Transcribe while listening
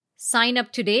Sign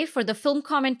up today for the Film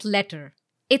Comment Letter.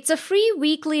 It's a free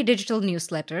weekly digital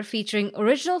newsletter featuring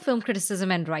original film criticism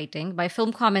and writing by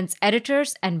Film Comment's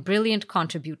editors and brilliant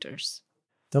contributors.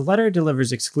 The letter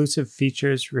delivers exclusive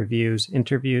features, reviews,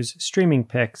 interviews, streaming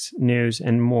picks, news,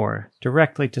 and more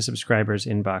directly to subscribers'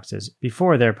 inboxes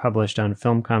before they're published on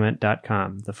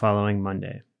filmcomment.com the following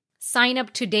Monday. Sign up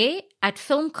today at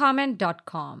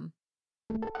filmcomment.com.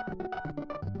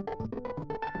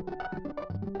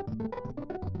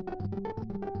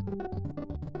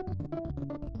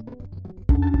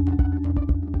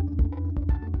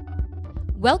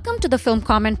 Welcome to the Film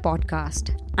Comment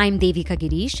podcast. I'm Devika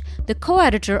Girish, the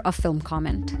co-editor of Film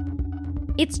Comment.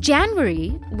 It's January,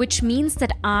 which means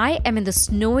that I am in the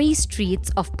snowy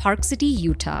streets of Park City,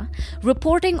 Utah,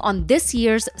 reporting on this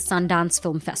year's Sundance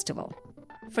Film Festival.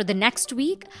 For the next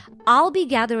week, I'll be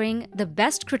gathering the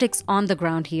best critics on the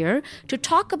ground here to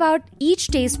talk about each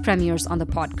day's premieres on the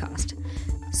podcast.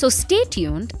 So stay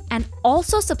tuned and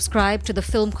also subscribe to the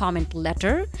Film Comment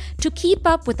Letter to keep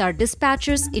up with our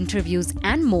dispatches, interviews,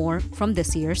 and more from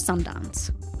this year's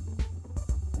Sundance.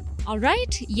 All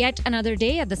right, yet another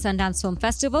day at the Sundance Film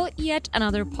Festival, yet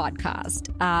another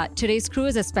podcast. Today's crew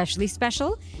is especially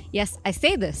special. Yes, I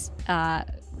say this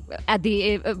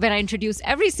when I introduce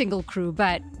every single crew,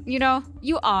 but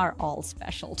you are all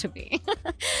special to me.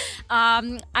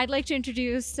 I'd like to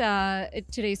introduce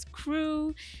today's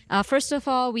crew. First of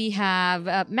all, we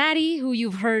have Maddie, who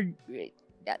you've heard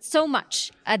so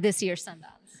much at this year's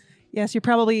Sundance. Yes, you're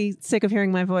probably sick of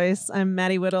hearing my voice. I'm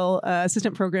Maddie Whittle,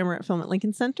 assistant programmer at Film at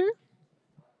Lincoln Center.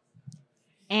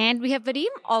 And we have Vadim,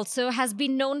 also has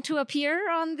been known to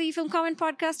appear on the Film Comment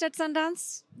podcast at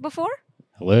Sundance before.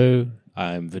 Hello,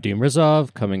 I'm Vadim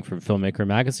Rizov, coming from Filmmaker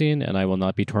Magazine, and I will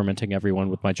not be tormenting everyone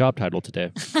with my job title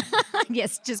today.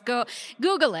 Yes, just go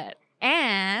Google it.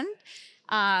 And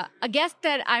a guest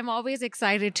that I'm always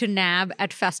excited to nab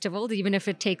at festivals, even if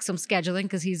it takes some scheduling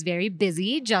because he's very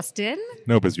busy, Justin.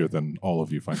 No busier than all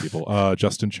of you fine people.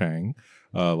 Justin Chang,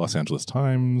 Los Angeles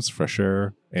Times, Fresh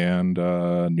Air, and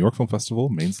New York Film Festival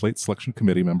main slate selection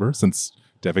committee member. Since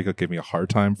Devika gave me a hard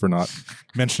time for not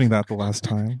mentioning that the last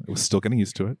time, I was still getting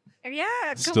used to it.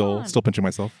 Yeah, Still pinching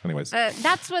myself. Anyways.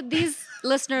 That's what these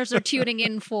listeners are tuning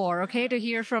in for, okay? To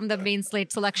hear from the main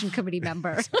slate selection committee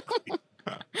member.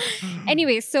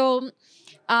 Anyway, so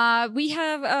we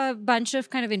have a bunch of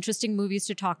kind of interesting movies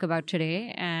to talk about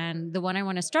today. And the one I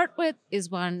want to start with is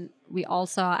one we all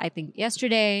saw, I think,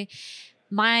 yesterday.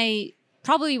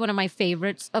 Probably one of my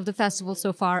favorites of the festival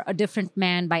so far, A Different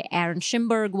Man by Aaron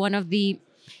Schimberg. One of the,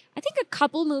 I think, a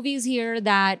couple movies here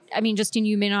that, Justin,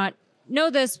 you may not know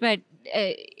this, but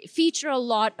feature a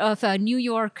lot of New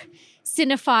York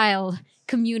cinephile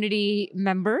community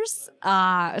members.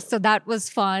 So that was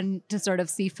fun to sort of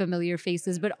see familiar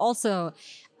faces. But also,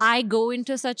 I go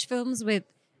into such films with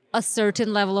a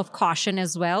certain level of caution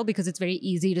as well, because it's very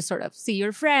easy to sort of see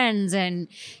your friends and,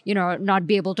 not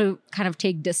be able to kind of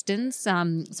take distance.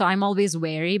 So I'm always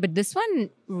wary. But this one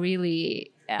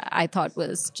really, I thought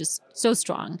was just so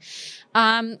strong.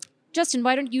 Justin,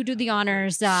 why don't you do the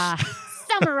honors?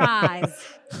 Summarize.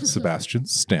 Sebastian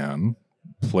Stan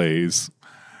plays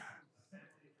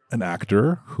an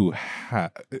actor who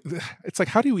it's like,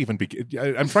 how do you even begin?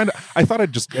 I thought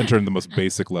I'd just enter in the most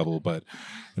basic level, but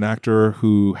an actor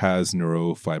who has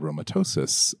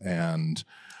neurofibromatosis and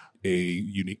a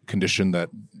unique condition that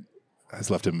has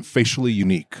left him facially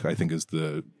unique, I think is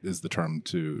the term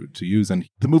to use. And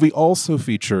the movie also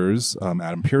features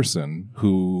Adam Pearson,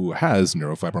 who has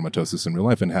neurofibromatosis in real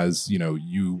life and has,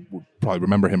 you would probably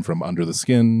remember him from Under the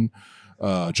Skin,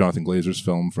 Jonathan Glazer's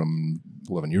film from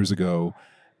 11 years ago.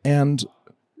 And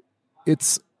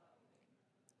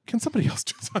can somebody else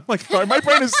do this? I'm like, sorry, my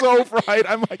brain is so fried.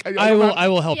 I'm like, I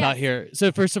will help out here.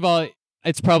 So first of all,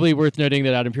 it's probably worth noting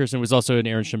that Adam Pearson was also in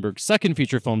Aaron Schimberg's second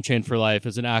feature film, Chained for Life,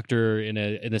 as an actor in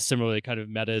a similarly kind of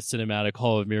meta cinematic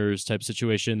Hall of Mirrors type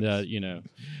situation that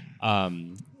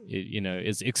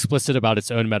is explicit about its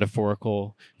own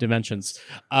metaphorical dimensions.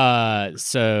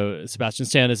 So Sebastian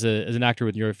Stan is an actor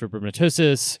with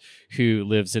neurofibromatosis who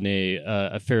lives in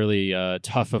a fairly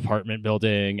tough apartment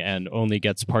building and only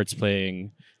gets parts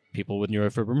playing people with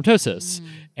neurofibromatosis.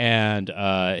 And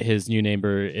his new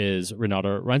neighbor is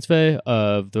Renata Reinsve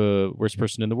of The Worst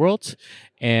Person in the World.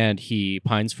 And he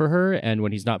pines for her. And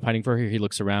when he's not pining for her, he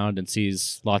looks around and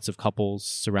sees lots of couples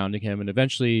surrounding him. And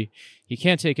eventually he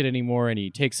can't take it anymore. And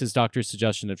he takes his doctor's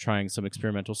suggestion of trying some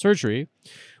experimental surgery,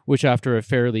 which after a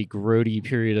fairly grody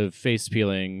period of face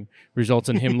peeling results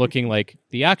in him looking like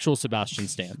the actual Sebastian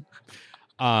Stan.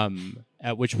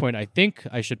 At which point I think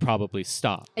I should probably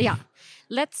stop. Yeah.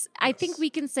 I think we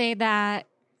can say that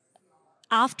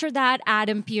after that,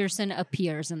 Adam Pearson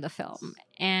appears in the film.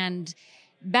 And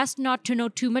best not to know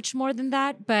too much more than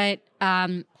that, but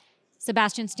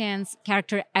Sebastian Stan's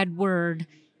character Edward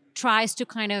tries to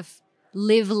kind of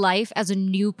live life as a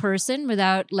new person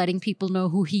without letting people know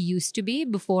who he used to be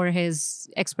before his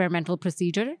experimental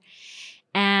procedure.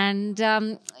 And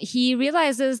he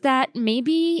realizes that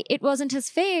maybe it wasn't his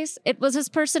face, it was his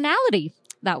personality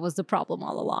that was the problem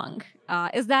all along.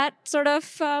 Is that sort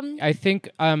of? I think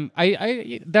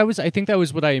I think that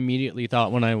was what I immediately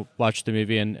thought when I watched the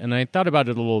movie, and I thought about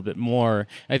it a little bit more.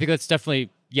 I think that's definitely,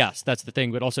 yes, that's the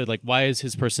thing. But also, like, why is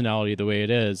his personality the way it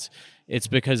is? It's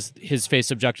because his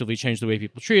face objectively changed the way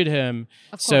people treated him.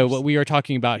 So what we are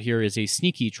talking about here is a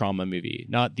sneaky trauma movie,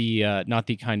 not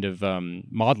the kind of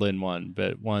maudlin one,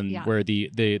 but one where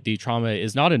the trauma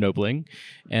is not ennobling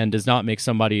and does not make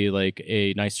somebody like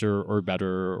a nicer or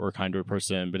better or kinder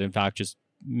person, but in fact just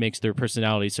makes their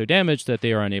personality so damaged that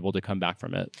they are unable to come back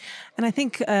from it. And I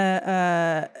think,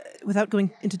 without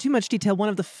going into too much detail, one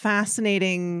of the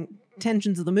fascinating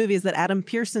tensions of the movie is that Adam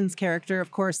Pearson's character,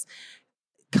 of course,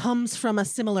 comes from a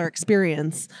similar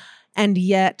experience and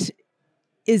yet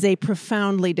is a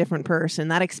profoundly different person.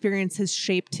 That experience has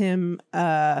shaped him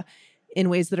in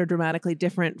ways that are dramatically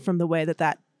different from the way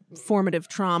that formative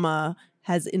trauma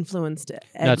has influenced it.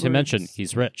 Not to mention,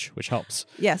 he's rich, which helps.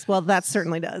 Yes, well, that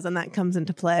certainly does, and that comes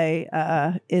into play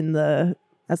as the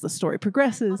story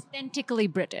progresses. Authentically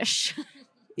British.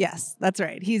 Yes, that's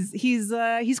right.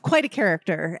 He's quite a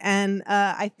character, and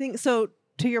I think so.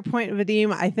 To your point,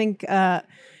 Vadim, I think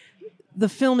the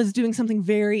film is doing something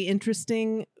very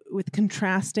interesting with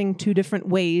contrasting two different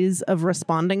ways of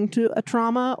responding to a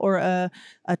trauma or a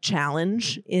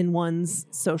challenge in one's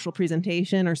social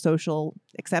presentation or social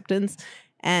acceptance.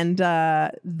 And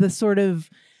the sort of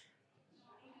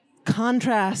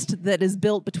contrast that is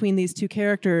built between these two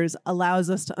characters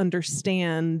allows us to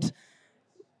understand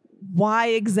why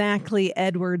exactly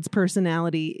Edward's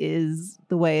personality is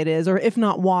the way it is, or if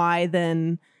not why,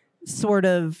 then sort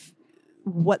of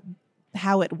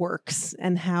how it works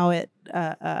and how it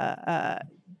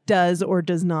does or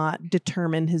does not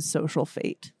determine his social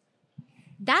fate.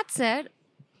 That said,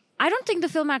 I don't think the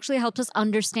film actually helps us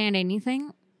understand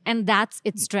anything, and that's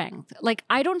its strength. Like,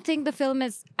 I don't think the film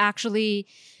is actually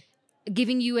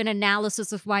giving you an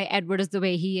analysis of why Edward is the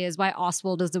way he is, why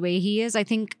Oswald is the way he is. I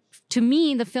think, to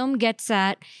me, the film gets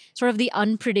at sort of the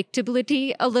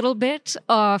unpredictability a little bit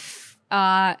of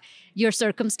your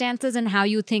circumstances and how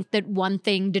you think that one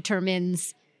thing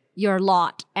determines your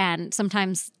lot. And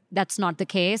sometimes that's not the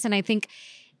case. And I think,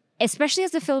 especially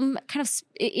as the film kind of,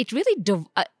 it really,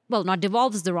 not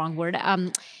devolves is the wrong word.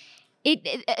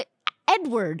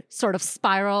 Edward sort of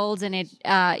spirals, and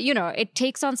it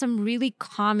takes on some really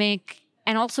comic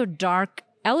and also dark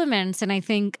elements. And I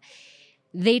think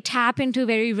they tap into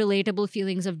very relatable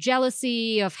feelings of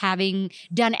jealousy, of having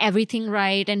done everything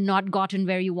right and not gotten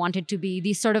where you wanted to be.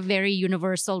 These sort of very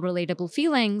universal, relatable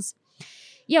feelings.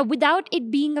 Yeah, without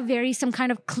it being some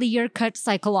kind of clear-cut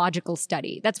psychological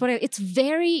study. That's what it's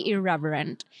very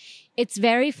irreverent. It's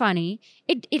very funny.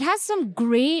 It has some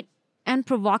great and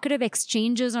provocative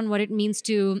exchanges on what it means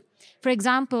to, for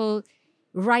example,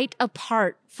 write a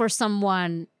part for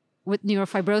someone with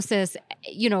neurofibrosis,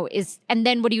 and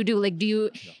then what do you do? Like,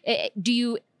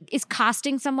 is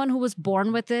casting someone who was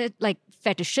born with it, like,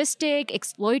 fetishistic,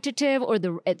 exploitative,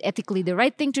 or ethically the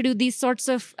right thing to do? These sorts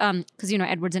of, because,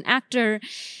 Edward's an actor,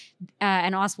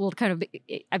 and Oswald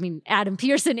Adam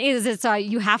Pearson is, so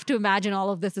you have to imagine all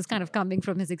of this is kind of coming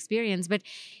from his experience, but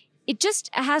it just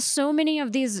has so many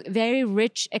of these very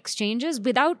rich exchanges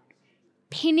without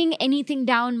pinning anything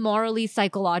down morally,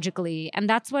 psychologically. And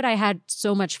that's what I had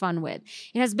so much fun with.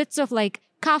 It has bits of like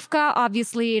Kafka,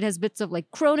 obviously. It has bits of like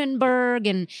Cronenberg,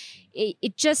 and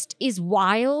it just is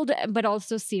wild, but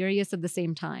also serious at the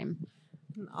same time.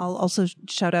 I'll also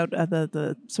shout out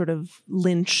the sort of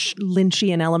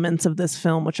Lynchian elements of this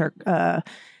film, which are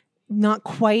not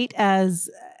quite as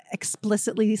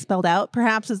explicitly spelled out,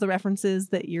 perhaps, as the references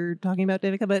that you're talking about,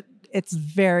 Devika, but it's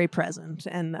very present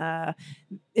and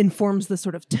informs the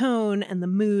sort of tone and the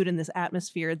mood and this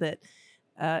atmosphere that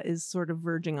is sort of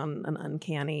verging on an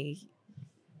uncanny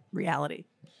reality.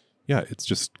 Yeah, it's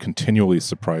just continually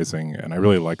surprising, and I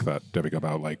really like that, Devika,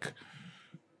 about like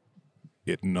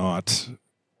it not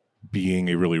being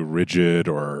a really rigid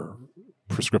or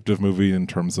prescriptive movie in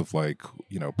terms of like,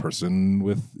 person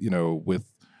with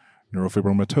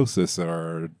neurofibromatosis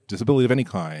or disability of any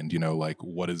kind, like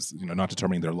what is, not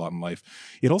determining their lot in life.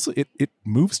 It also, it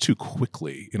moves too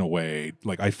quickly in a way.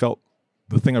 Like, I felt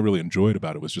the thing I really enjoyed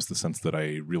about it was just the sense that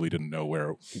I really didn't know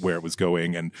where it was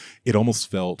going. And it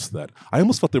almost felt that, I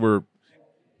almost felt there were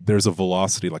there's a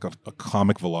velocity, like a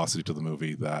comic velocity to the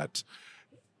movie that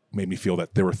made me feel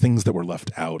that there were things that were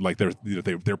left out. Like there's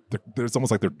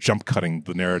almost like they're jump cutting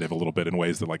the narrative a little bit in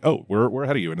ways that like, oh, we're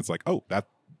ahead of you, and it's like, oh, that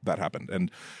happened.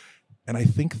 And I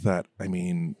think that, I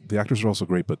mean, the actors are also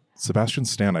great, but Sebastian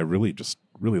Stan, I really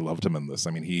loved him in this.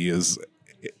 I mean,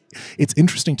 it's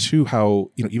interesting too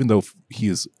how, even though he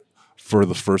is, for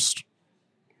the first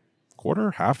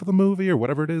quarter, half of the movie or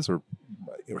whatever it is, or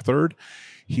third,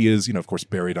 he is, of course,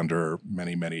 buried under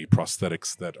many, many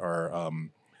prosthetics that are,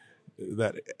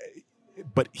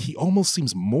 but he almost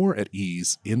seems more at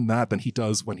ease in that than he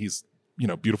does when he's,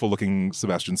 beautiful looking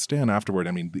Sebastian Stan afterward.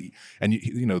 I mean,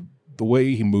 the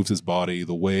way he moves his body,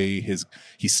 the way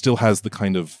he still has the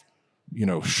kind of,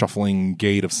 shuffling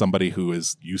gait of somebody who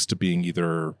is used to being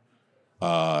either,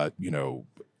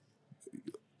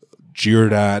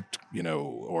 jeered at,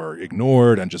 or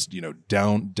ignored and just,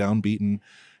 downbeaten.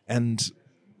 And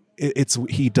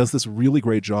he does this really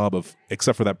great job of,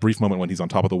 except for that brief moment when he's on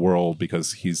top of the world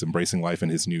because he's embracing life in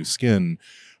his new skin,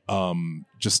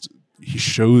 he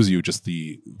shows you just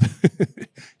he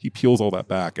peels all that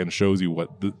back and shows you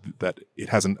that it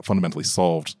hasn't fundamentally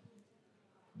solved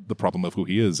the problem of who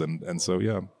he is, and so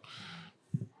yeah.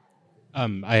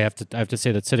 I have to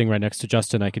say that sitting right next to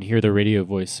Justin, I can hear the radio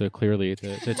voice so clearly.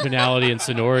 The tonality and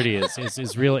sonority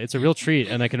is real. It's a real treat,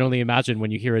 and I can only imagine when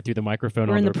you hear it through the microphone.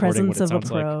 We're on in the the recording presence what it of a sounds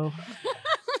pro.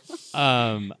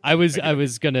 like. I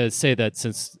was gonna say that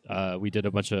since we did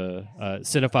a bunch of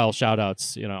cinephile shout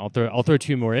outs, I'll throw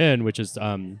two more in, which is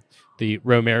the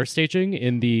Romare staging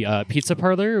in the pizza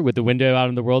parlor with the window out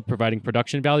in the world providing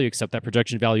production value, except that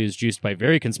production value is juiced by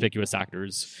very conspicuous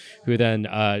actors who then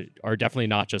are definitely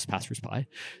not just passersby.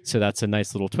 So that's a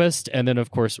nice little twist. And then,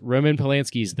 of course, Roman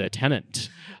Polanski's The Tenant,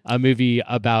 a movie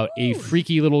about a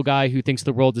freaky little guy who thinks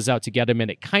the world is out to get him,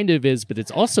 and it kind of is, but it's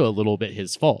also a little bit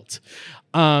his fault.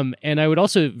 And I would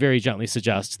also very gently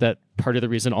suggest that part of the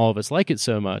reason all of us like it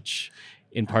so much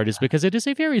in part is because it is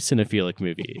a very cinephilic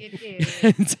movie.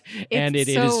 It is. and it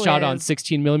is shot on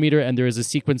 16 millimeter, and there is a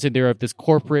sequence in there of this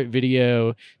corporate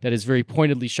video that is very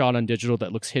pointedly shot on digital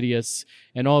that looks hideous.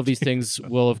 And all of these things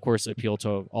will, of course, appeal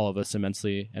to all of us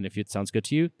immensely. And if it sounds good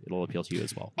to you, it'll appeal to you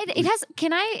as well. It has.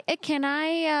 Can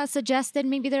I suggest that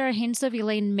maybe there are hints of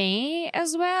Elaine May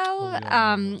as well?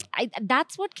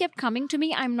 That's what kept coming to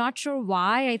me. I'm not sure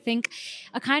why. I think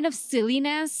a kind of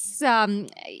silliness, and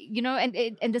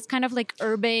this kind of like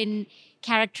urban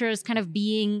characters kind of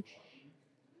being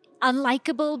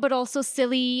unlikable, but also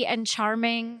silly and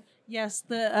charming. Yes,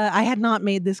 I had not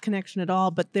made this connection at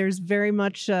all, but there's very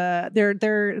much there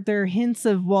are hints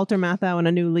of Walter Matthau in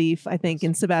A New Leaf, I think,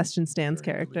 in Sebastian Stan's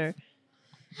character.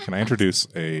 Can I introduce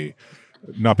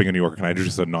not being a New Yorker, can I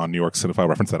introduce a non-New York cinephile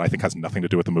reference that I think has nothing to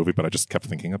do with the movie, but I just kept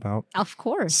thinking about? Of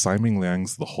course. Simon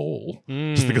Liang's The Hole.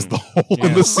 Just because the hole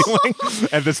in the ceiling,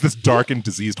 and this dark and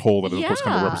diseased hole that is, of course,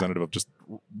 kind of representative of just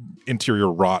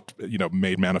interior rot,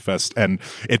 made manifest, and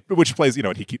which plays,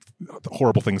 and he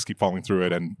horrible things keep falling through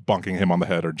it and bonking him on the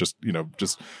head, or just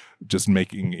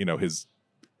making,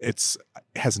 it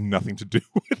has nothing to do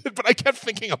with it, but I kept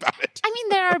thinking about it. I mean,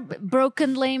 there are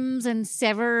broken limbs and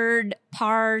severed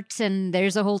parts, and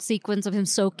there's a whole sequence of him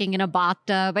soaking in a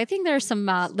bathtub. I think there's some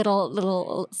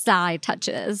little side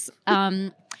touches.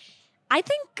 I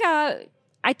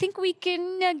think we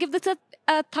can give this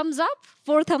a thumbs up.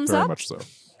 4 thumbs Very up. much so.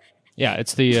 Yeah,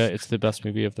 it's the best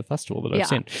movie of the festival that I've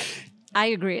seen. I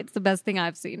agree. It's the best thing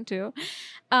I've seen too.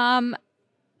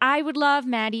 I would love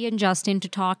Maddie and Justin to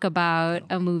talk about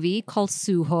a movie called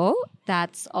Suho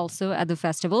that's also at the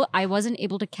festival. I wasn't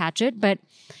able to catch it, but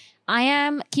I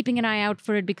am keeping an eye out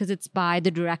for it because it's by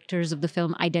the directors of the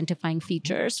film Identifying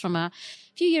Features from a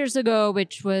few years ago,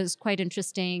 which was quite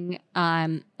interesting.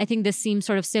 I think this seems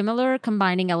sort of similar,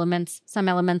 combining some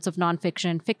elements of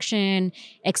nonfiction, fiction,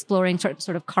 exploring sort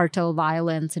of cartel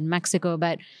violence in Mexico.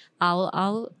 But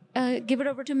I'll give it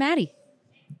over to Maddie.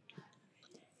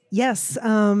 Yes,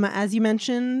 as you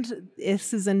mentioned,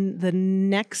 this is the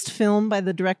next film by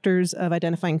the directors of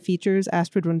Identifying Features,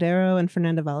 Astrid Rondero and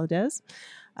Fernanda Valadez.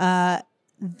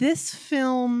 This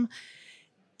film,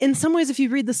 in some ways, if you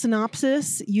read the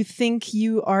synopsis, you think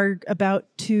you are about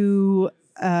to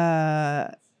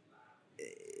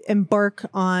embark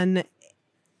on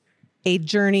a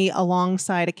journey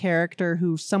alongside a character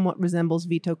who somewhat resembles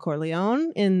Vito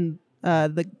Corleone in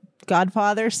the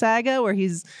Godfather saga, where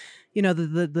he's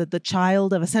the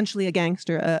child of essentially a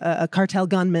gangster, a cartel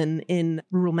gunman in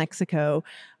rural Mexico,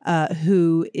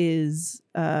 who is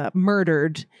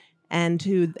murdered, and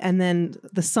then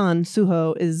the son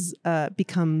Suho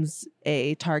becomes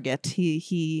a target.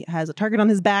 He has a target on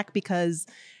his back because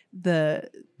the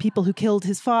people who killed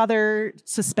his father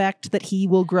suspect that he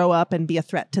will grow up and be a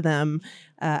threat to them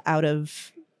out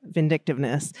of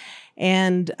vindictiveness.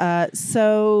 And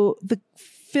so the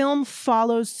film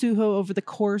follows Suho over the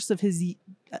course of his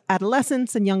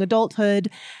adolescence and young adulthood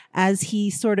as he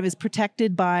sort of is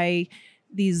protected by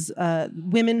these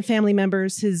women family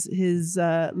members, his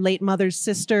late mother's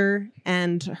sister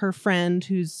and her friend,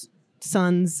 whose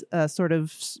sons sort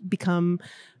of become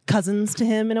cousins to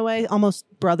him in a way, almost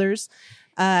brothers.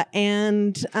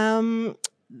 And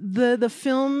the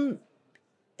film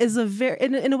is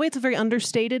in a way, it's a very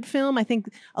understated film. I think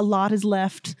a lot is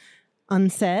left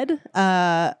unsaid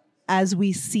as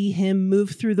we see him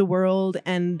move through the world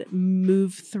and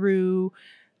move through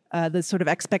the sort of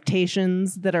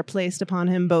expectations that are placed upon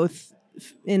him, both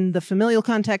in the familial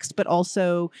context, but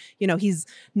also, he's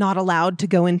not allowed to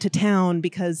go into town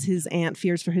because his aunt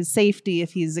fears for his safety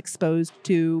if he's exposed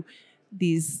to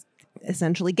these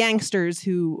essentially gangsters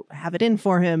who have it in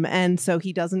for him. And so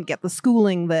he doesn't get the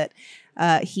schooling that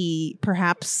he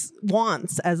perhaps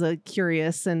wants as a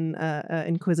curious and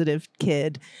inquisitive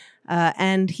kid.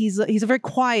 And he's a very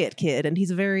quiet kid, and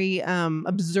he's a very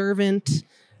observant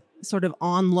sort of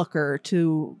onlooker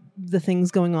to the things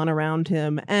going on around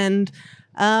him. And,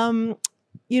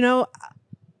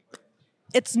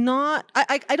 it's not,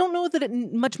 I don't know that it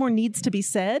much more needs to be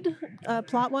said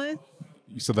plot-wise.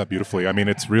 You said that beautifully. I mean,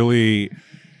 it's really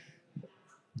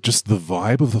just the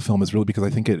vibe of the film is really, because I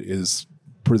think it is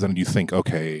presented, you think,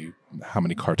 okay, how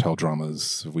many cartel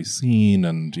dramas have we seen?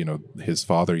 And, his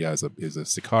father, is a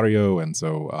sicario. And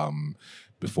so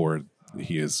before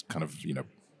he is kind of,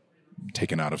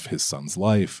 taken out of his son's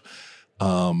life.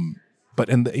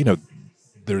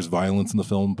 There's violence in the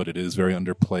film, but it is very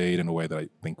underplayed in a way that I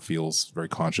think feels very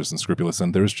conscious and scrupulous.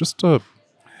 And there's just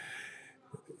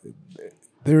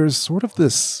there's sort of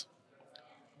this,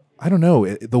 I don't know,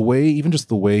 the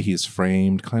way he's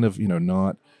framed, kind of,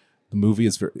 not, the movie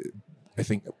is very, I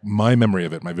think my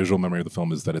visual memory of the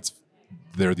film is that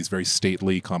there are these very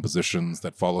stately compositions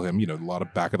that follow him, a lot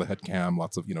of back of the head cam,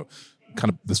 lots of, kind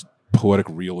of this poetic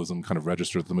realism kind of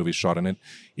register that the movie's shot in.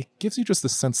 It gives you just the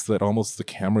sense that almost the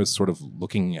camera is sort of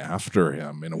looking after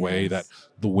him in a way that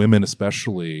the women,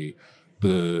 especially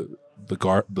the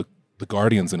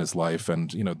guardians in his life,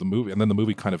 and the movie, and then the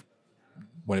movie kind of,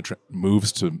 when it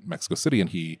moves to Mexico City and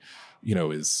he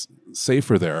is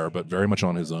safer there but very much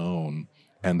on his own,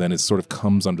 and then it sort of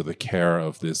comes under the care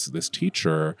of this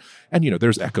teacher, and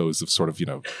there's echoes of sort of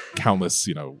countless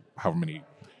however many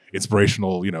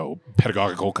inspirational,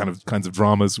 pedagogical kinds of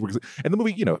dramas. And the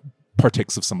movie,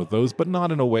 partakes of some of those, but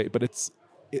not in a way, but it's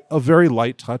a very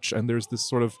light touch. And there's this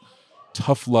sort of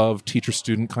tough love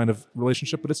teacher-student kind of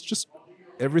relationship, but it's just,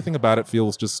 everything about it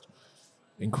feels just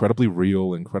incredibly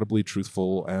real, incredibly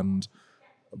truthful. And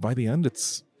by the end,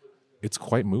 it's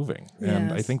quite moving. Yes.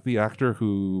 And I think the actor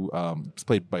who, it's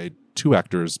played by two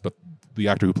actors, but the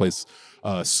actor who plays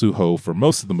Suho for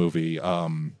most of the movie,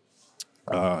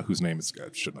 whose name is, I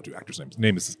should not do actors' names.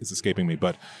 Name is escaping me,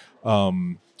 but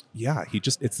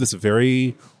it's this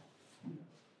very,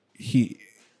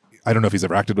 I don't know if he's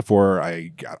ever acted before.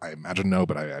 I imagine no,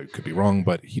 but I could be wrong.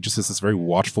 But he just has this very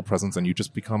watchful presence, and you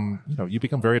just become, you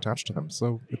become very attached to him.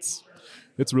 So it's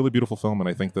a really beautiful film, and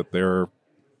I think that they're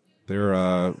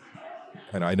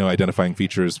and I know Identifying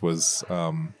Features was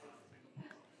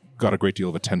got a great deal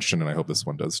of attention, and I hope this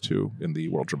one does too in the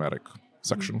World Dramatic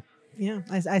section. Yeah,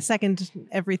 I second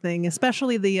everything,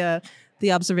 especially the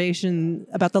observation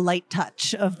about the light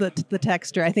touch of the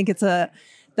texture. I think that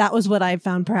was what I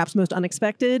found perhaps most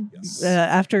unexpected. Yes.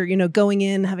 After going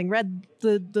in, having read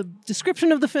the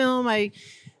description of the film, I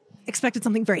expected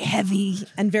something very heavy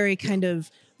and very kind of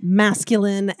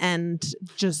masculine and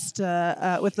just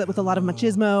with a lot of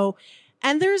machismo.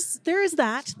 And there is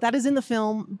that is in the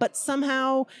film, but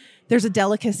somehow there's a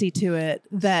delicacy to it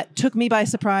that took me by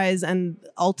surprise, and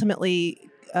ultimately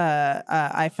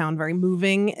I found very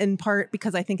moving, in part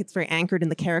because I think it's very anchored in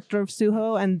the character of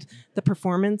Suho and the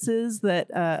performances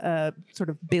that sort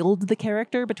of build the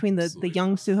character between the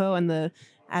young Suho and the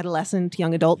adolescent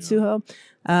young adult Suho.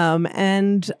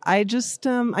 And I just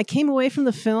I came away from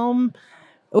the film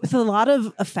with a lot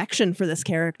of affection for this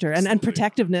character and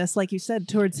protectiveness, like you said,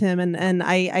 towards him. And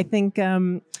I think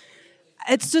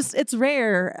it's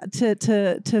rare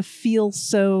to feel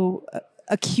so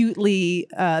acutely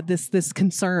this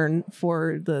concern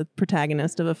for the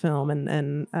protagonist of a film,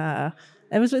 and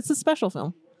it's a special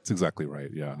film. That's exactly right.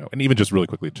 Yeah, no, and even just really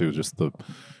quickly too, just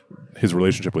his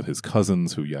relationship with his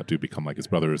cousins, who do become like his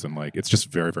brothers, and it's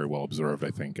just very, very well observed,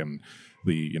 I think, and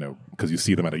because you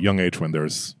see them at a young age when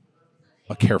there's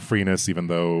a carefreeness, even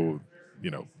though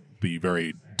the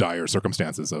very dire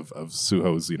circumstances of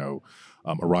Suho's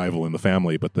arrival in the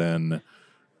family, but then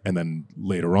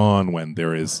later on when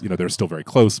there is they're still very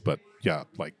close, but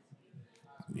like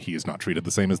he is not treated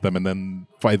the same as them, and then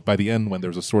by the end when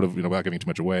there's a sort of without giving too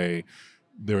much away,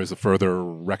 there is a further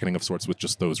reckoning of sorts with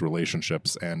just those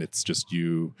relationships, and it's just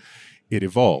it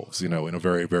evolves in a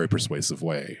very, very persuasive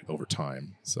way over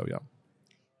time. So yeah.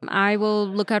 I will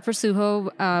look out for Suho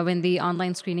when the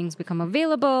online screenings become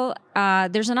available.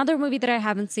 There's another movie that I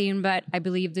haven't seen, but I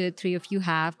believe the three of you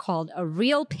have, called A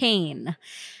Real Pain.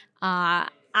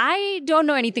 I don't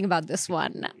know anything about this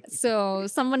one. So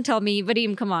someone tell me,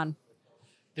 Vadim, come on.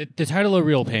 The title of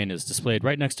Real Pain is displayed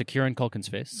right next to Kieran Culkin's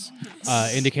face,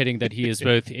 indicating that he is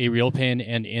both a real pain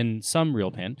and in some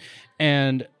real pain.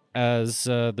 And as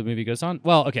the movie goes on,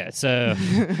 so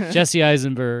Jesse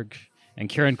Eisenberg and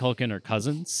Kieran Culkin are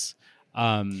cousins.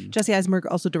 Jesse Eisenberg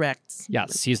also directs.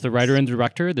 Yes, he's the writer and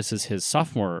director. This is his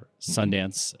sophomore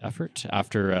Sundance effort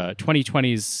after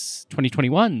 2021's,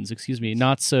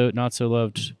 not so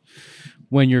loved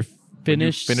When You're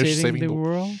Finished Saving the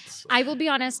World. I will be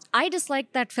honest, I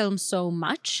disliked that film so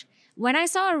much. When I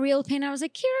saw A Real Pain, I was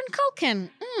like, Kieran Culkin,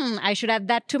 I should add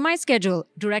that to my schedule.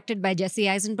 Directed by Jesse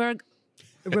Eisenberg,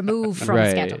 removed from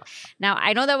schedule. Now,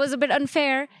 I know that was a bit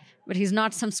unfair, but he's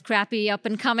not some scrappy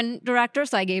up-and-coming director,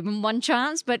 so I gave him one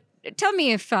chance. But tell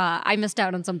me if I missed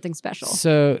out on something special.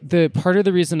 So the part of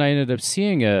the reason I ended up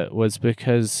seeing it was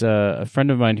because a friend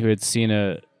of mine who had seen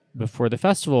it before the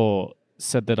festival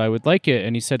said that I would like it,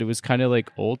 and he said it was kind of like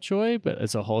Old Joy, but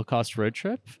as a Holocaust road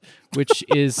trip, which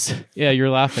is you're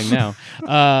laughing now.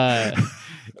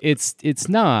 It's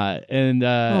not, and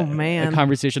oh man, a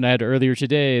conversation I had earlier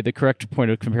today. The correct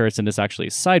point of comparison is actually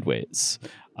Sideways,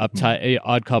 Uptight,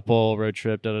 Odd Couple, Road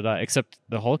Trip, except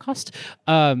the Holocaust.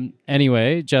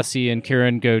 Anyway, Jesse and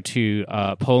Kieran go to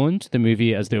Poland. The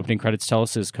movie, as the opening credits tell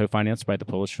us, is co-financed by the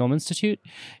Polish Film Institute.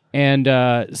 And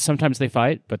sometimes they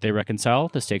fight, but they reconcile.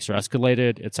 The stakes are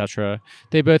escalated, etc.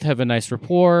 They both have a nice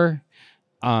rapport,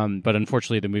 but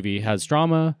unfortunately the movie has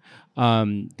drama.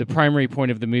 The primary point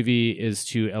of the movie is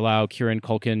to allow Kieran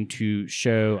Culkin to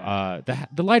show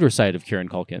the lighter side of Kieran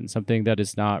Culkin, something that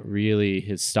is not really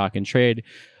his stock in trade.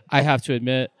 I have to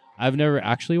admit, I've never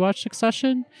actually watched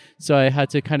Succession, so I had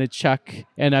to kind of check.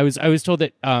 And I was told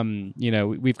that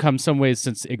we've come some ways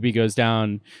since Igby goes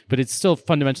down, but it's still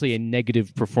fundamentally a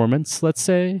negative performance, let's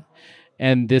say.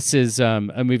 And this is a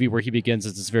movie where he begins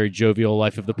as this very jovial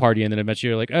life of the party, and then eventually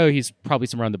you're like, oh, he's probably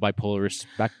somewhere on the bipolar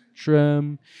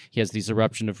spectrum. He has these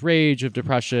eruption of rage, of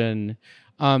depression.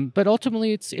 But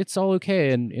ultimately, it's all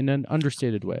okay and in an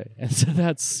understated way. And so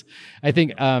that's, I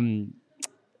think...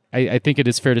 I think it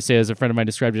is fair to say, as a friend of mine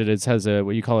described it, it has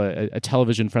what you call a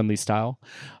television-friendly style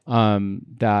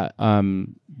that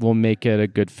will make it a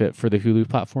good fit for the Hulu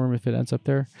platform if it ends up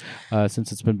there.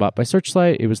 Since it's been bought by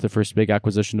Searchlight, it was the first big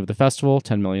acquisition of the festival,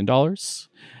 $10 million.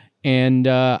 And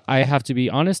I have to be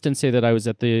honest and say that I was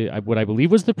at what I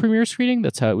believe was the premiere screening.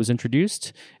 That's how it was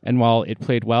introduced. And while it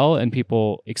played well and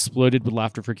people exploded with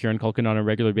laughter for Kieran Culkin on a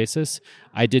regular basis,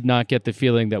 I did not get the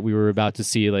feeling that we were about to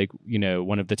see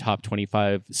one of the top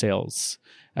 25 sales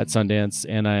at Sundance.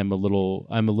 And I'm a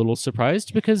little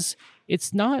surprised because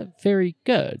it's not very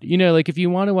good. If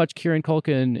you want to watch Kieran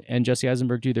Culkin and Jesse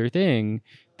Eisenberg do their thing,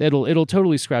 it'll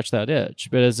totally scratch that itch.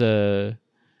 But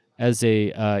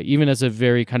even as a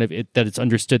very kind of that it's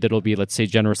understood that it'll be, let's say,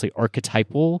 generously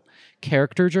archetypal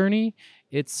character journey,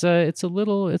 it's a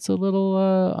little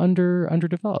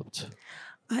underdeveloped.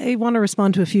 I want to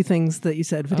respond to a few things that you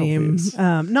said,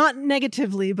 Vadim. Not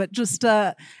negatively, but just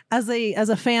as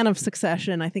a fan of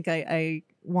Succession, I think I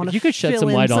want to. If you could shed some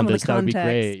light on this, that would be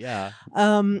great. Yeah.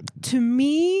 To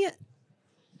me,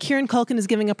 Kieran Culkin is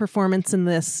giving a performance in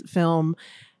this film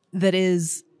that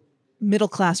is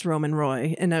middle-class Roman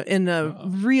Roy in a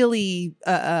really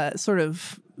sort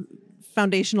of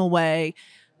foundational way.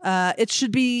 It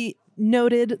should be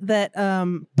noted that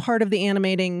part of the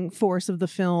animating force of the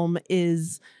film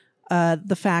is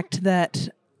the fact that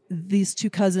these two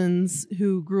cousins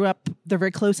who grew up, they're very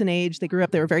close in age, they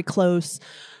were very close,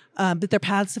 but their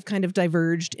paths have kind of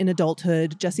diverged in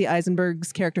adulthood. Jesse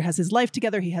Eisenberg's character has his life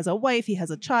together, he has a wife, he has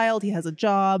a child, he has a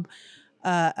job,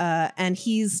 and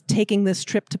he's taking this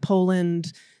trip to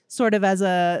Poland sort of as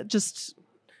a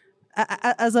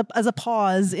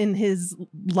pause in his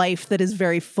life that is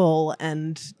very full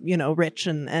and rich,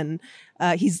 and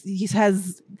he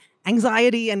has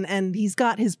anxiety and he's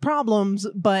got his problems,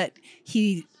 but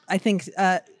he, I think,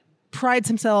 prides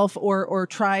himself or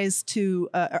tries to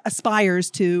aspires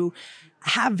to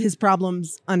have his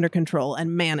problems under control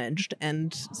and managed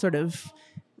and sort of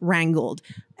wrangled.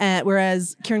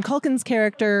 Whereas Kieran Culkin's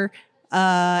character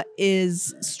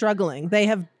is struggling.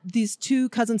 These two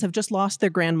cousins have just lost their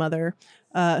grandmother,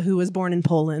 who was born in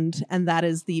Poland, and that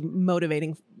is the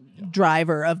motivating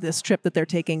driver of this trip that they're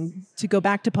taking to go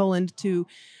back to Poland to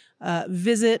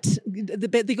visit.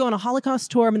 They go on a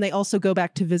Holocaust tour, and they also go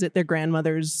back to visit their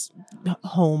grandmother's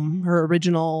home, her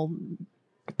original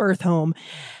birth home.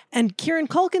 And Kieran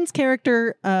Culkin's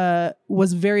character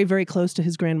was very, very close to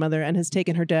his grandmother and has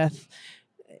taken her death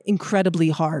incredibly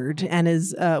hard, and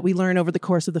we learn over the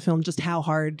course of the film just how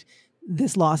hard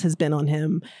this loss has been on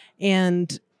him.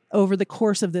 And over the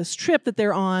course of this trip that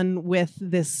they're on with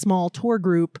this small tour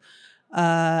group,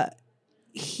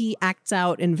 he acts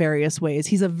out in various ways.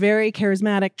 He's a very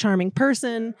charismatic, charming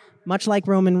person, much like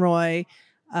Roman Roy.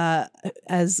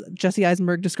 As Jesse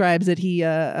Eisenberg describes it, he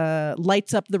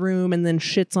lights up the room and then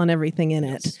shits on everything in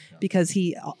it, because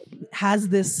he has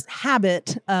this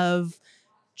habit of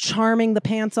charming the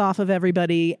pants off of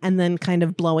everybody and then kind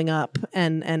of blowing up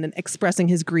and expressing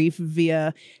his grief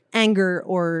via anger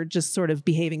or just sort of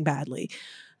behaving badly.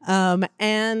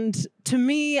 And to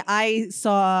me, I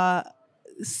saw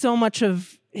so much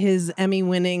of his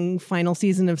Emmy-winning final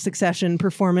season of Succession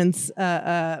performance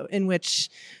in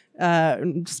which,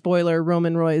 spoiler,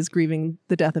 Roman Roy is grieving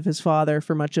the death of his father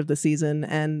for much of the season,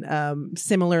 and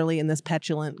similarly in this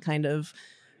petulant kind of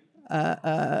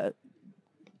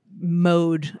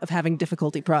mode of having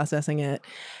difficulty processing it.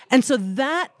 And so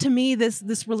that, to me,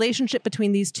 this relationship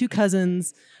between these two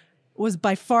cousins was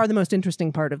by far the most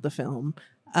interesting part of the film.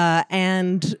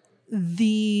 And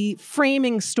the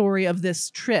framing story of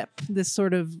this trip, this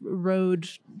sort of road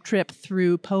trip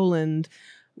through Poland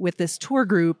with this tour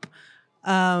group,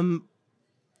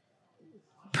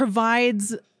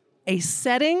 provides a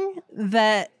setting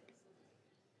that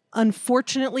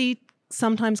unfortunately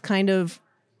sometimes kind of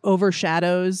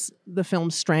overshadows the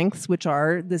film's strengths, which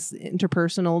are this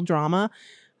interpersonal drama.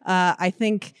 I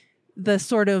think the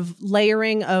sort of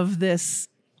layering of these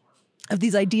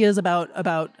ideas about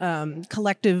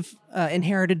collective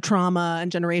inherited trauma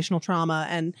and generational trauma,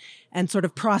 and sort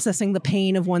of processing the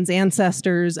pain of one's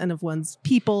ancestors and of one's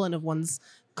people and of one's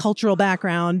cultural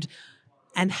background,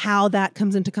 and how that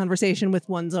comes into conversation with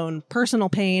one's own personal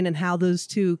pain, and how those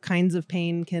two kinds of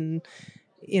pain can,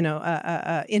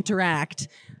 interact.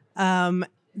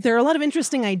 There are a lot of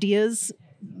interesting ideas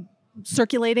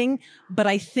circulating, but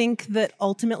I think that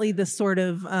ultimately this sort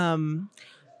of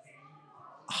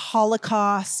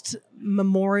Holocaust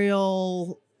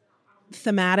memorial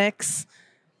thematics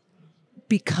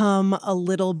become a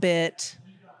little bit,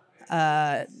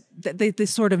 they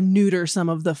sort of neuter some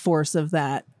of the force of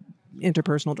that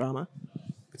interpersonal drama.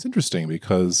 It's interesting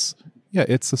because,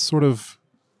 it's a sort of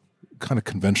kind of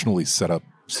conventionally set up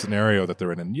scenario that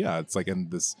they're in. And it's like in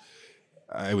this,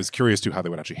 I was curious to how they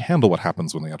would actually handle what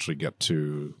happens when they actually get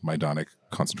to Majdanek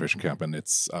concentration camp. And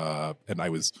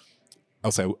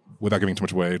I'll say, without giving too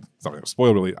much away, it's not going to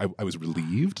spoil really, I was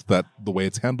relieved that the way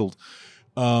it's handled,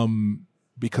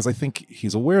 because I think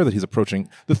he's aware that he's approaching,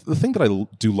 the thing that I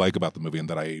do like about the movie, and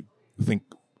that I think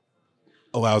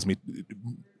allows me,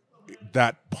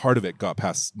 that part of it got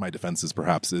past my defenses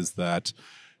perhaps, is that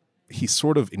he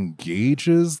sort of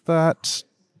engages that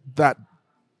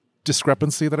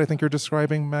discrepancy that I think you're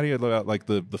describing, Maddie, like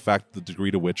the fact, the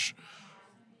degree to which,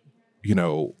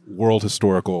 world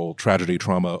historical tragedy,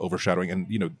 trauma overshadowing, and,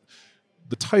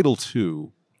 the title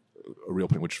too, a real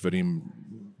point, which Vadim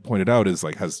pointed out, is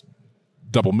like, has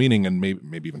double meaning and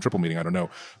maybe even triple meaning. I don't know,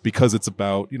 because it's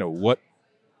about,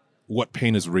 what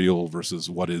pain is real versus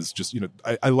what is just,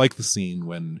 I like the scene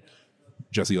when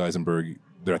Jesse Eisenberg,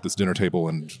 they're at this dinner table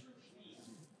and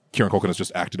Kieran Culkin has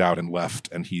just acted out and left,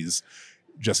 and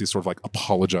Jesse's sort of like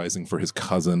apologizing for his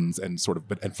cousins and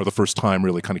and for the first time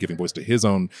really kind of giving voice to his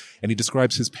own, and he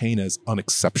describes his pain as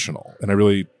unexceptional. And I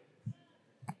really,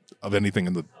 of anything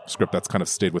in the script, that's kind of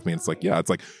stayed with me. It's like,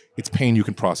 it's pain you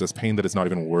can process, pain that is not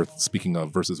even worth speaking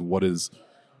of, versus what is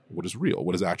real,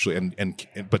 what is actually,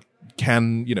 but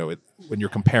can, when you're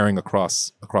comparing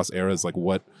across eras, like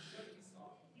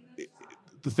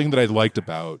the thing that I liked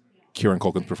about Kieran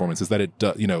Culkin's performance is that it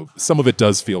some of it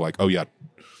does feel like,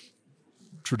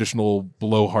 traditional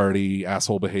blowhardy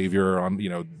asshole behavior on,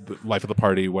 the life of the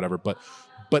party, whatever. But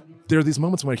there are these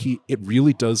moments where it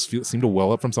really does seem to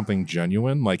well up from something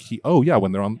genuine. Like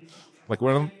when they're on,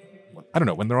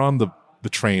 when they're on the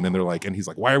train and they're like, and he's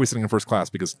like, why are we sitting in first class?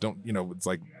 Because it's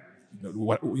like,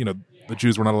 the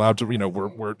Jews were not allowed to,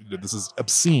 we're this is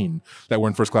obscene that we're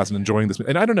in first class and enjoying this.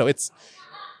 And I don't know, it's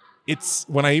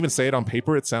when I even say it on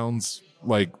paper, it sounds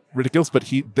like ridiculous, but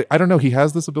I don't know, he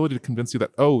has this ability to convince you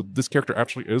that, this character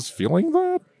actually is feeling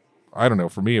that. I don't know,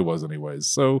 for me it was anyways.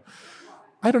 So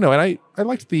I don't know. And I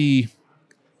liked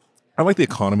I like the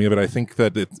economy of it. I think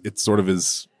that it sort of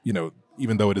is,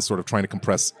 even though it is sort of trying to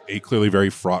compress a clearly very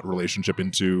fraught relationship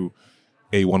into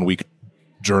a 1 week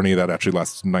journey that actually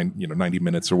lasts 90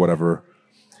 minutes or whatever.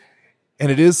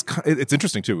 And it's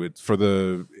interesting too.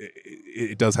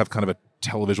 It does have kind of a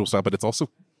televisual style, but it's also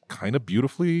kind of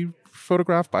beautifully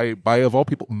photographed by of all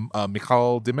people,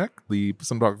 Michal Dimek, the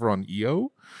cinematographer on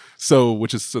EO. So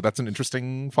that's an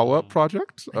interesting follow-up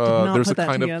project. I did not there's put a that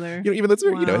kind together. of, even that's,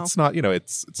 Wow. it's not,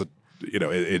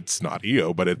 it's not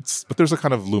EO, but there's a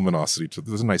kind of luminosity to.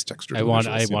 There's a nice texture. I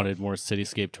wanted more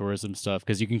cityscape tourism stuff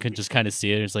because you can just kind of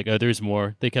see it. It's like, oh, there's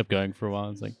more. They kept going for a while.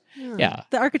 It's like, yeah.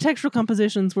 The architectural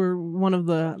compositions were one of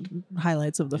the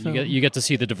highlights of the film. You get to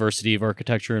see the diversity of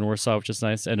architecture in Warsaw, which is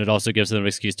nice, and it also gives them an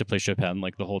excuse to play Chopin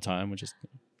like the whole time, which is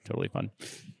totally fun.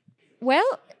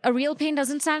 Well, a real pain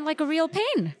doesn't sound like a real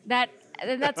pain. That's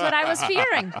what I was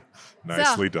fearing.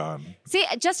 Nicely done. See,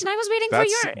 Justin, I was waiting for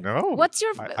your. No. What's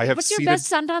your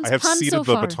best Sundance I have pun ceded so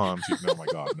the far? baton to you. Oh my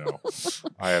God, no!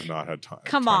 I have not had time.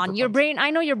 Come time on, for your puns. brain.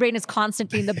 I know your brain is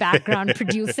constantly in the background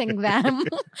producing them.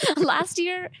 Last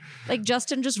year,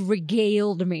 Justin just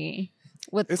regaled me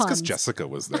with It's puns. because Jessica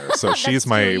was there, so she's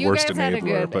my true. You worst guys had a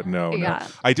enabler. good- But no. yeah.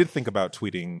 I did think about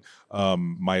tweeting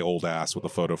my old ass with a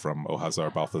photo from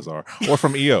Ohazar Balthazar or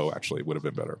from EO. Actually, would have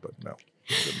been better, but no.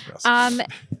 Didn't press.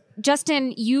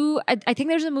 Justin, I think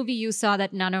there's a movie you saw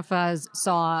that none of us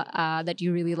saw that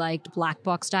you really liked, Black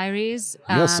Box Diaries.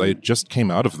 Yes, I just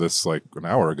came out of this like an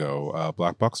hour ago.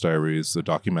 Black Box Diaries, a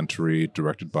documentary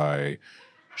directed by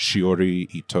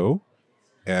Shiori Ito,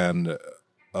 and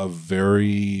a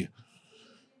very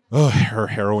her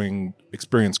harrowing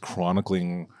experience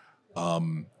chronicling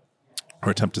her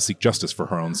attempt to seek justice for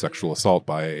her own sexual assault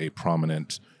by a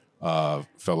prominent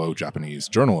fellow Japanese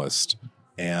journalist,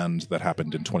 and that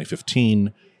happened in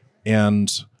 2015.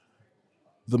 And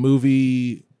the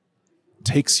movie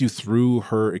takes you through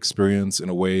her experience in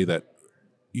a way that,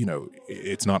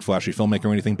 it's not flashy filmmaking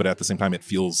or anything, but at the same time, it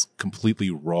feels completely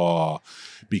raw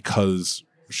because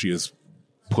she is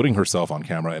putting herself on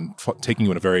camera and taking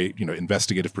you in a very,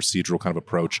 investigative procedural kind of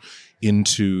approach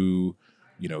into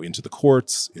the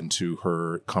courts, into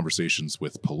her conversations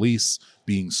with police,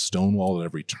 being stonewalled at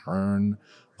every turn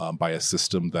by a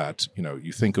system that,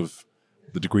 you think of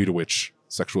the degree to which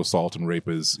sexual assault and rape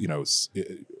is,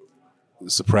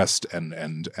 suppressed and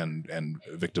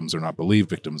victims are not believed,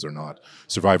 victims are not,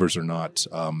 survivors are not,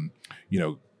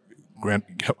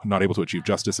 not able to achieve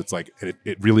justice. It's like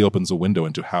it really opens a window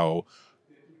into how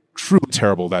truly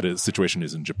terrible situation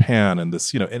is in Japan. And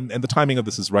this, and the timing of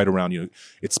this is right around,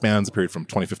 it spans a period from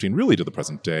 2015 really to the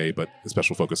present day, but a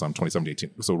special focus on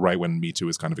 2017. So right when Me Too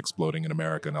is kind of exploding in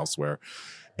America and elsewhere.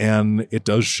 And it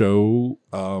does show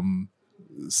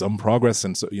some progress.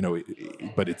 And so,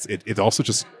 but it's also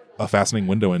just a fascinating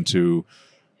window into,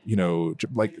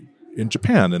 like in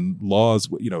Japan and laws,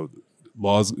 with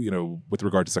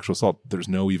regard to sexual assault, there's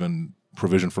no even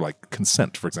provision for like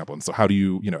consent, for example. And so how do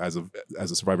you, as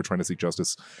a survivor trying to seek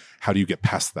justice, how do you get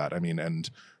past that? I mean, and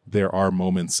there are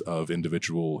moments of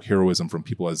individual heroism from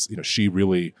people, as she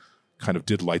really kind of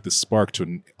did light this spark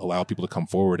to allow people to come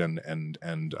forward and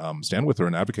stand with her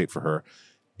and advocate for her.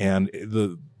 And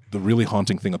the really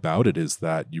haunting thing about it is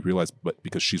that you realize, but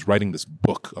because she's writing this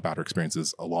book about her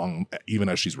experiences along, even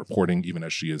as she's reporting, even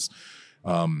as she is,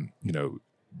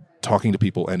 talking to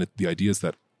people, and the idea is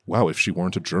that, wow, if she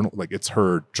weren't a journal, like it's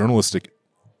her journalistic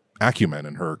acumen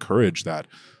and her courage that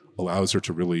allows her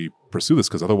to really pursue this,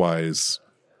 because otherwise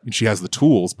she has the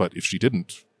tools, but if she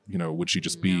didn't, would she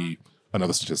just be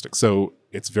another statistic? So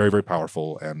it's very, very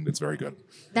powerful and it's very good.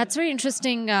 That's very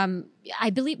interesting. I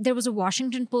believe there was a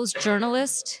Washington Post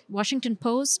journalist, Washington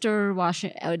Post or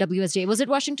WSJ, was it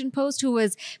Washington Post, who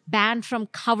was banned from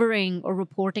covering or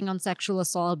reporting on sexual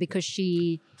assault because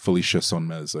she... Felicia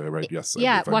Sonmez, right? Yes.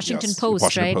 Yeah, Washington Post,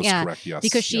 Washington right? Post, Yeah, correct, yes.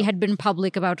 because she had been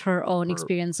public about her own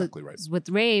experiences exactly right. with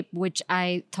rape, which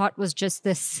I thought was just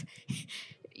this...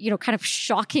 kind of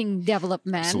shocking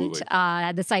development. Absolutely.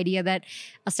 This idea that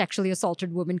a sexually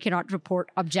assaulted woman cannot report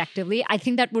objectively. I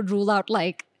think that would rule out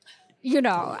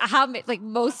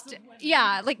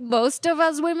most of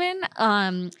us women.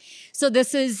 So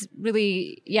this is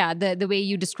really, the way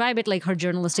you describe it, like her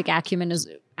journalistic acumen is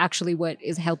actually what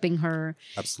is helping her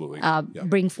absolutely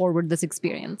bring forward this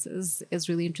experience is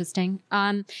really interesting.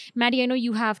 Maddie, I know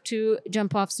you have to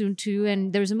jump off soon too,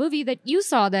 and there's a movie that you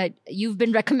saw that you've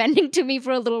been recommending to me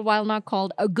for a little while now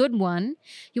called A Good One.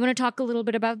 You want to talk a little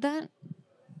bit about that?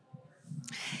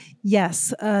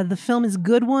 Yes, the film is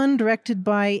Good One, directed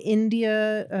by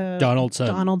India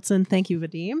Donaldson. Thank you,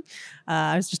 Vadim.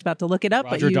 I was just about to look it up.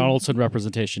 Roger Donaldson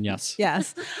representation, yes.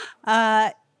 Yes.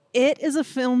 it is a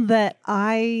film that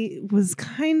I was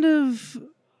kind of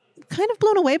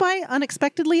blown away by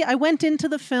unexpectedly. I went into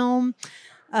the film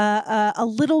a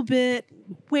little bit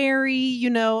wary,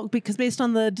 because based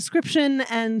on the description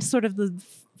and sort of the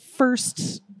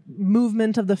first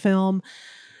movement of the film,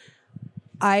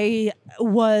 I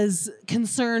was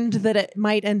concerned that it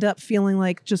might end up feeling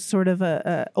like just sort of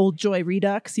a Old Joy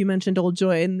redux. You mentioned Old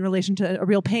Joy in relation to A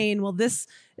Real Pain. Well, this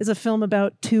is a film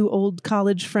about two old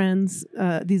college friends,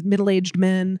 these middle-aged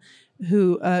men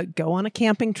who go on a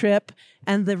camping trip.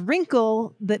 And the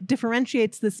wrinkle that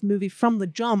differentiates this movie from The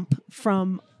Jump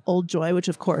from Old Joy, which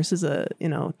of course is a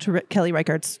Kelly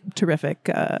Reichardt's terrific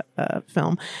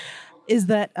film, is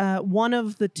that one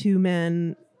of the two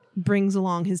men brings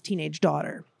along his teenage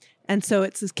daughter. And so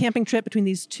it's this camping trip between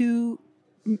these two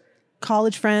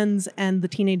college friends and the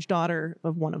teenage daughter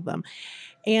of one of them.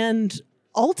 And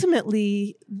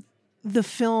ultimately, the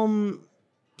film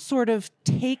sort of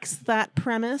takes that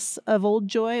premise of Old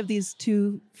Joy, of these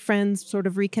two friends sort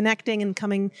of reconnecting and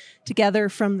coming together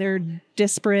from their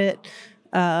disparate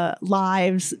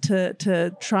lives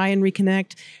to try and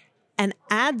reconnect, and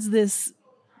adds this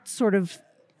sort of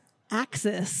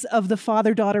axis of the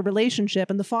father-daughter relationship.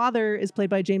 And the father is played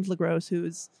by James LaGrosse,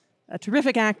 who's a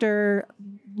terrific actor.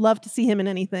 Love to see him in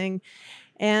anything.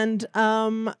 And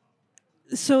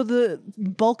so the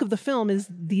bulk of the film is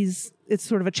it's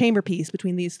sort of a chamber piece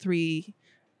between these three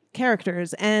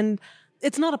characters. And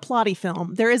it's not a plotty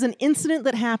film. There is an incident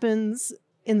that happens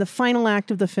in the final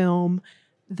act of the film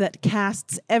that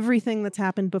casts everything that's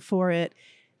happened before it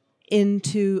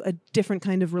into a different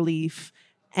kind of relief.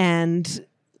 And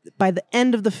by the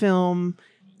end of the film,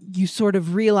 you sort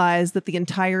of realize that the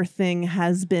entire thing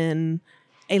has been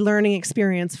a learning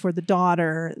experience for the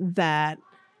daughter that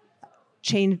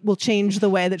will change the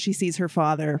way that she sees her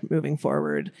father moving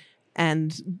forward,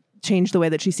 and change the way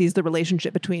that she sees the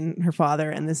relationship between her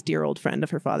father and this dear old friend of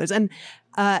her father's. And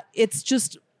it's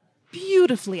just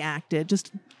beautifully acted,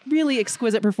 just really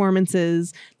exquisite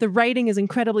performances. The writing is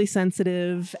incredibly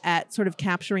sensitive at sort of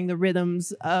capturing the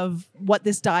rhythms of what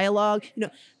this dialogue,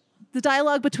 the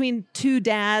dialogue between two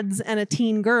dads and a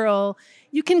teen girl.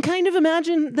 You can kind of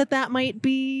imagine that might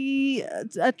be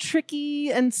a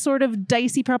tricky and sort of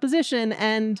dicey proposition.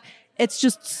 And it's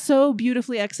just so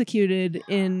beautifully executed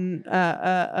in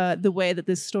the way that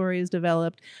this story is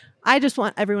developed. I just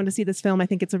want everyone to see this film. I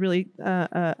think it's a really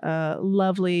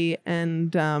lovely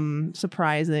and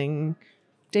surprising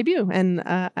debut. And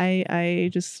I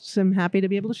just am happy to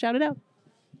be able to shout it out.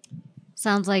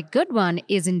 Sounds like good one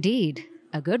is indeed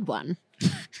a good one.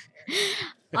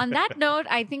 On that note,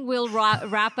 I think we'll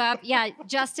wrap up. Yeah,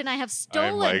 Justin, I have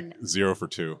stolen. I'm like 0 for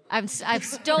 2. I've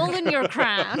stolen your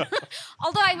crown.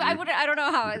 Although I don't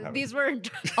know how these weren't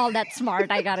all that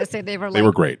smart. I gotta say they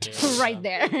were great. Right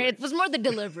there. It was more the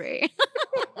delivery.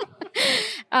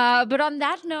 But on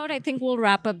that note, I think we'll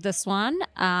wrap up this one.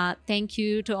 Thank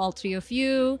you to all three of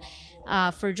you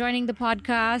for joining the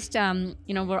podcast.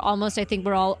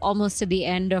 We're all almost at the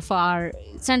end of our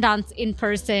Sundance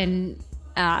in-person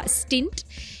stint,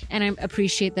 and I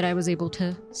appreciate that I was able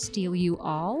to steal you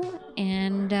all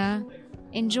and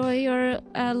enjoy your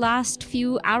last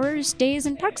few hours, days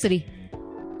in Park City.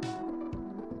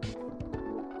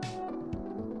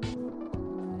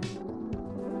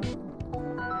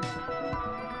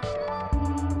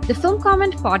 The Film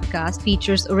Comment podcast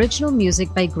features original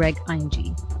music by Greg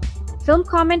Einge. Film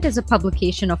Comment is a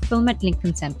publication of Film at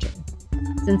Lincoln Center.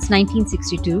 Since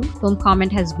 1962, Film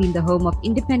Comment has been the home of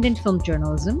independent film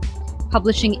journalism,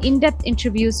 publishing in-depth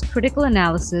interviews, critical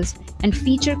analysis, and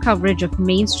feature coverage of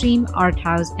mainstream, art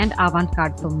house, and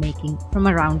avant-garde filmmaking from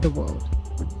around the world.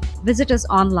 Visit us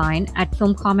online at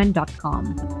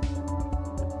filmcomment.com.